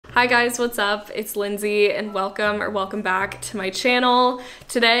Hi guys, what's up? It's Lindsay and welcome back to my channel.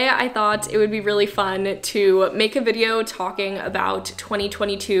 Today I thought it would be really fun to make a video talking about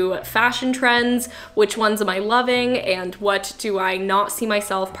 2022 fashion trends, which ones am I loving and what do I not see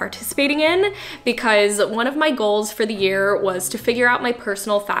myself participating in, because one of my goals for the year was to figure out my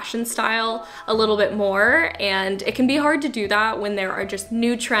personal fashion style a little bit more, and it can be hard to do that when there are just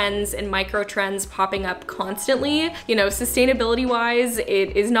new trends and micro trends popping up constantly. You know, sustainability wise,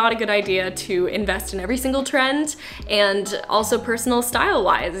 it is not a good idea to invest in every single trend, and also personal style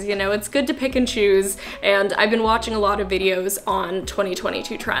wise, you know, it's good to pick and choose, and I've been watching a lot of videos on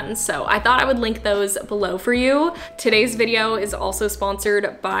 2022 trends, so I thought I would link those below for you. Today's video is also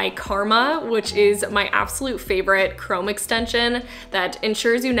sponsored by Karma, which is my absolute favorite Chrome extension that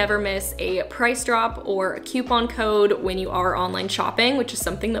ensures you never miss a price drop or a coupon code when you are online shopping, which is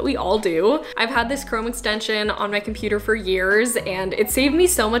something that we all do. I've had this Chrome extension on my computer for years, and it saved me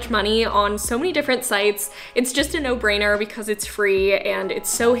so much money on so many different sites. It's just a no-brainer because it's free and it's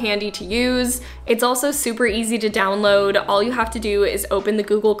so handy to use. It's also super easy to download. All you have to do is open the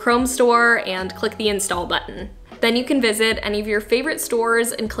Google Chrome store and click the install button. Then you can visit any of your favorite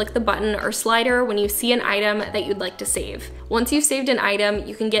stores and click the button or slider when you see an item that you'd like to save. Once you've saved an item,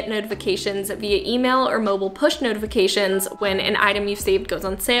 you can get notifications via email or mobile push notifications when an item you've saved goes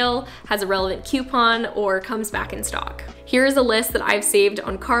on sale, has a relevant coupon, or comes back in stock. Here's a list that I've saved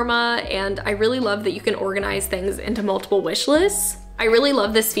on Karma, and I really love that you can organize things into multiple wish lists. I really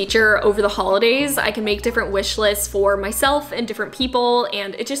love this feature over the holidays. I can make different wish lists for myself and different people,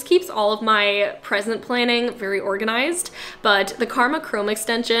 and it just keeps all of my present planning very organized. But the Karma Chrome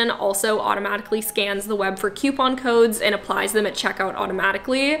extension also automatically scans the web for coupon codes and applies them at checkout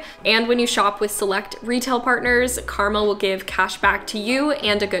automatically. And when you shop with select retail partners, Karma will give cash back to you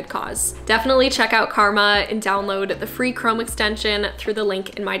and a good cause. Definitely check out Karma and download the free Chrome extension through the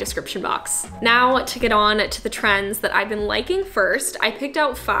link in my description box. Now to get on to the trends that I've been liking first. I picked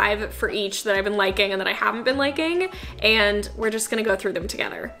out 5 for each that I've been liking and that I haven't been liking, and we're just gonna go through them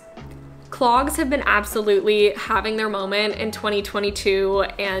together. Clogs have been absolutely having their moment in 2022,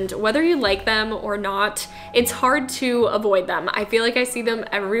 and whether you like them or not, it's hard to avoid them. I feel like I see them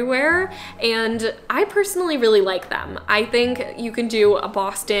everywhere, and I personally really like them. I think you can do a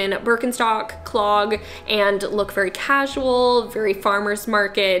Boston Birkenstock clog and look very casual, very farmer's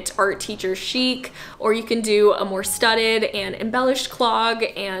market, art teacher chic, or you can do a more studded and embellished clog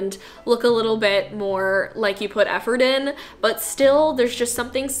and look a little bit more like you put effort in, but still there's just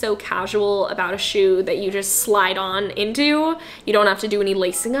something so casual about a shoe that you just slide on into. You don't have to do any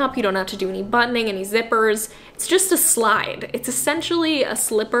lacing up, you don't have to do any buttoning, any zippers. It's just a slide. It's essentially a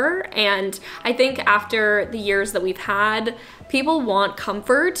slipper, and I think after the years that we've had, people want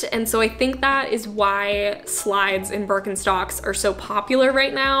comfort, and so I think that is why slides in Birkenstocks are so popular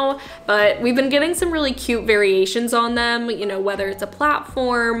right now. But we've been getting some really cute variations on them, you know, whether it's a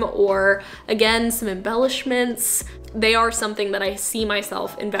platform or, again, some embellishments. They are something that I see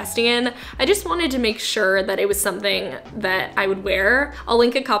myself investing in. I just wanted to make sure that it was something that I would wear. I'll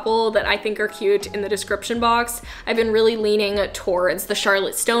link a couple that I think are cute in the description box. I've been really leaning towards the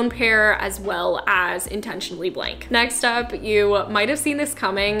Charlotte Stone pair as well as Intentionally Blank. Next up, you might have seen this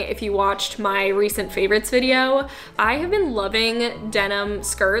coming if you watched my recent favorites video. I have been loving denim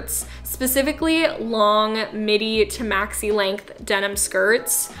skirts, specifically long midi to maxi length denim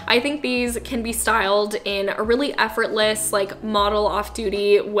skirts. I think these can be styled in a really effortless, like model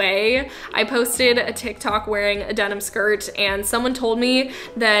off-duty way. I posted a TikTok wearing a denim skirt, and someone told me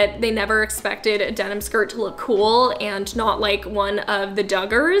that they never expected a denim skirt to look cool and not like one of the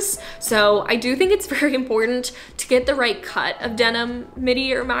Duggars. So I do think it's very important to get the right cut of denim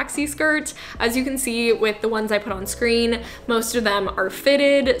midi or maxi skirt. As you can see with the ones I put on screen, most of them are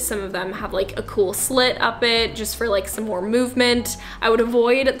fitted. Some of them have like a cool slit up it just for like some more movement. I would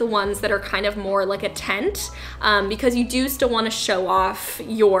avoid the ones that are kind of more like a tent, because you do still want to show off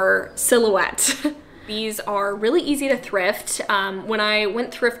your silhouette. These are really easy to thrift. When I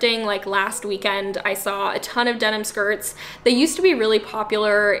went thrifting like last weekend, I saw a ton of denim skirts. They used to be really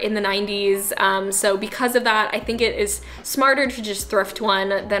popular in the 90s, so because of that, I think it is smarter to just thrift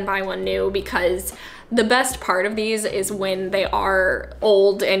one than buy one new, because the best part of these is when they are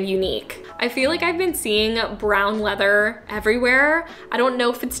old and unique. I feel like I've been seeing brown leather everywhere. I don't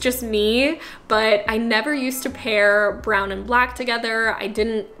know if it's just me, but I never used to pair brown and black together. I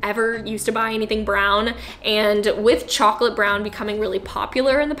didn't ever used to buy anything brown. And with chocolate brown becoming really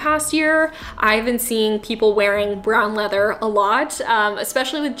popular in the past year, I've been seeing people wearing brown leather a lot,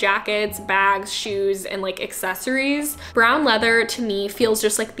 especially with jackets, bags, shoes, and like accessories. Brown leather to me feels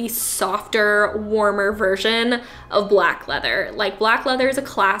just like the softer, warmer version of black leather. Like black leather is a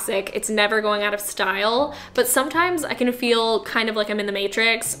classic. It's never going out of style, but sometimes I can feel kind of like I'm in the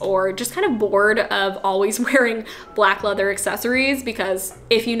Matrix or just kind of bored of always wearing black leather accessories, because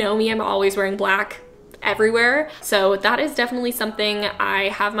if you know me, I'm always wearing black everywhere. So that is definitely something I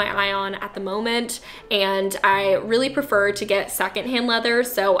have my eye on at the moment, and I really prefer to get secondhand leather,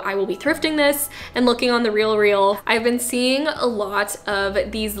 so I will be thrifting this and looking on the RealReal. I've been seeing a lot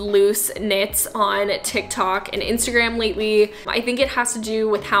of these loose knits on TikTok and Instagram lately. I think it has to do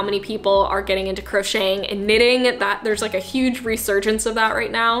with how many people are getting into crocheting and knitting, that there's like a huge resurgence of that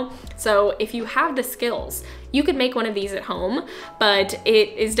right now. So if you have the skills, you could make one of these at home, but it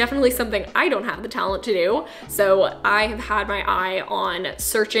is definitely something I don't have the talent to do. So I have had my eye on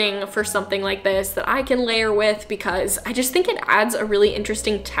searching for something like this that I can layer with, because I just think it adds a really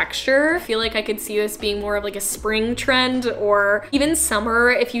interesting texture. I feel like I could see this being more of like a spring trend, or even summer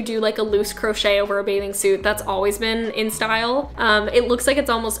if you do like a loose crochet over a bathing suit. That's always been in style. It looks like it's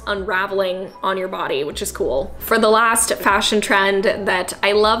almost unraveling on your body, which is cool. For the last fashion trend that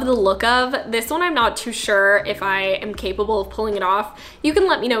I love the look of, this one I'm not too sure if I am capable of pulling it off. You can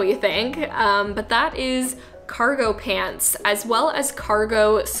let me know what you think, but that is cargo pants, as well as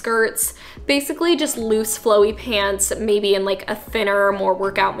cargo skirts, basically just loose flowy pants, maybe in like a thinner, more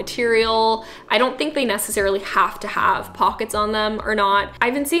workout material. I don't think they necessarily have to have pockets on them or not.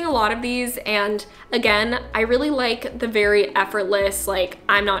 I've been seeing a lot of these, and again, I really like the very effortless, like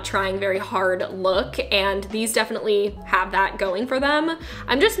I'm not trying very hard look, and these definitely have that going for them.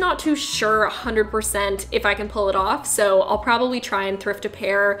 I'm just not too sure 100% if I can pull it off, so I'll probably try and thrift a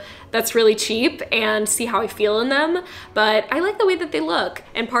pair that's really cheap and see how I feel in them, but I like the way that they look.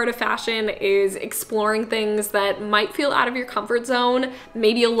 And part of fashion is exploring things that might feel out of your comfort zone.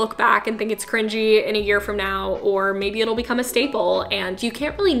 Maybe you'll look back and think it's cringy in a year from now, or maybe it'll become a staple, and you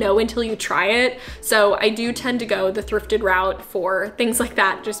can't really know until you try it. So I do tend to go the thrifted route for things like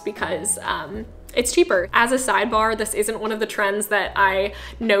that, just because it's cheaper. As a sidebar, this isn't one of the trends that I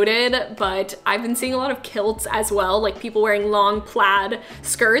noted, but I've been seeing a lot of kilts as well, like people wearing long plaid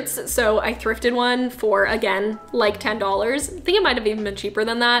skirts. So I thrifted one for, again, like $10. I think it might have even been cheaper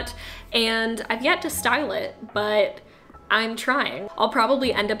than that. And I've yet to style it, but I'm trying. I'll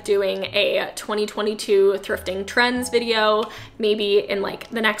probably end up doing a 2022 thrifting trends video, maybe in like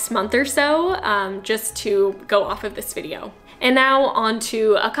the next month or so, just to go off of this video. And now on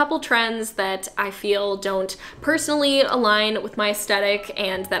to a couple trends that I feel don't personally align with my aesthetic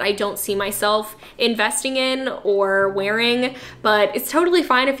and that I don't see myself investing in or wearing, but it's totally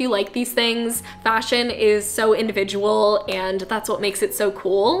fine if you like these things. Fashion is so individual, and that's what makes it so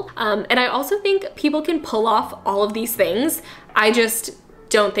cool. And I also think people can pull off all of these things. I just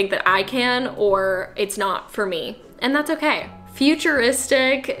don't think that I can, or it's not for me, and that's okay.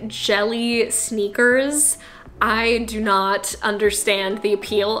 Futuristic jelly sneakers, I do not understand the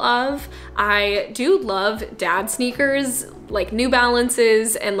appeal of. I do love dad sneakers, like New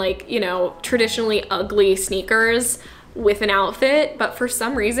Balances and like, you know, traditionally ugly sneakers with an outfit, but for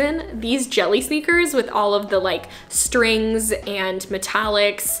some reason, these jelly sneakers with all of the like strings and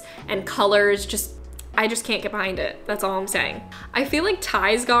metallics and colors, I just can't get behind it. That's all I'm saying. I feel like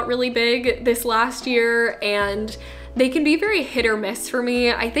ties got really big this last year, and they can be very hit or miss for me.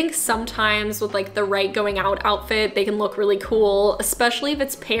 I think sometimes with like the right going out outfit, they can look really cool, especially if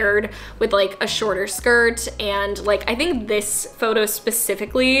it's paired with like a shorter skirt. And like, I think this photo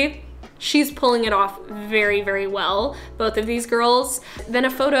specifically, she's pulling it off very, very well, both of these girls. Then a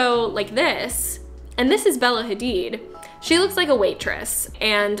photo like this, and this is Bella Hadid. She looks like a waitress,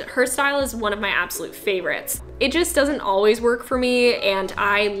 and her style is one of my absolute favorites. It just doesn't always work for me, and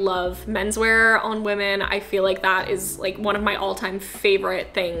I love menswear on women. I feel like that is like one of my all-time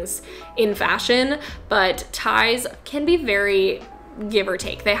favorite things in fashion, but ties can be very give or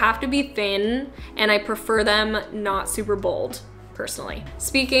take. They have to be thin, and I prefer them not super bold, personally.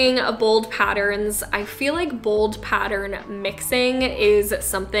 Speaking of bold patterns, I feel like bold pattern mixing is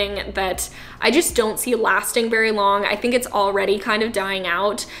something that I just don't see lasting very long. I think it's already kind of dying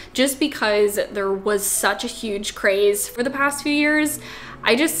out just because there was such a huge craze for the past few years.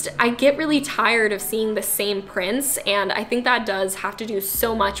 I get really tired of seeing the same prints, and I think that does have to do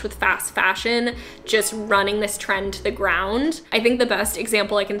so much with fast fashion, just running this trend to the ground. I think the best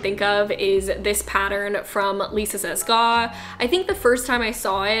example I can think of is this pattern from Lisa Says Ga. I think the first time I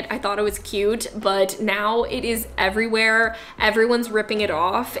saw it, I thought it was cute, but now it is everywhere. Everyone's ripping it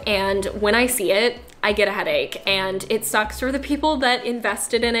off, and when I see it, I get a headache, and it sucks for the people that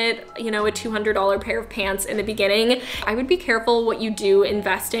invested in it, you know, a $200 pair of pants in the beginning. I would be careful what you do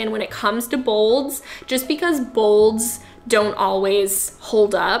invest in when it comes to bolds, just because bolds don't always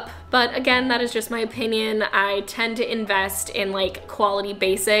hold up. But again, that is just my opinion. I tend to invest in like quality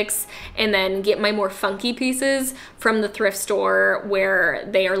basics and then get my more funky pieces from the thrift store where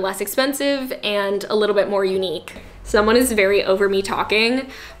they are less expensive and a little bit more unique. Someone is very over me talking,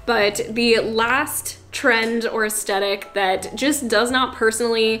 but the last trend or aesthetic that just does not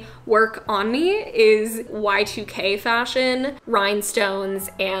personally work on me is Y2K fashion, rhinestones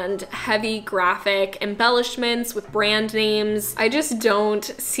and heavy graphic embellishments with brand names. I just don't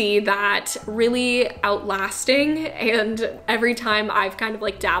see that really outlasting, and every time I've kind of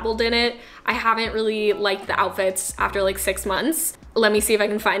like dabbled in it, I haven't really liked the outfits after like 6 months. Let me see if I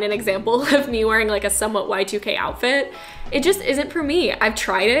can find an example of me wearing like a somewhat Y2K outfit. It just isn't for me. I've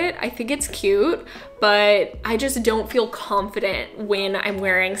tried it, I think it's cute, but I just don't feel confident when I'm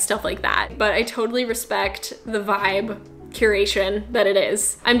wearing stuff like that. But I totally respect the vibe curation that it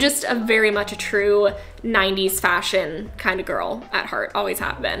is. I'm just very much a true 90s fashion kind of girl at heart, always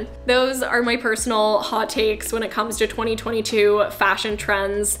have been. Those are my personal hot takes when it comes to 2022 fashion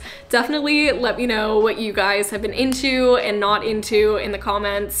trends. Definitely let me know what you guys have been into and not into in the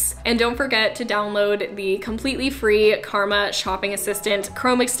comments. And don't forget to download the completely free Karma Shopping Assistant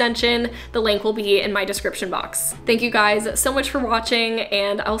Chrome extension. The link will be in my description box. Thank you guys so much for watching,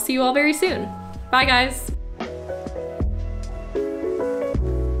 and I'll see you all very soon. Bye guys.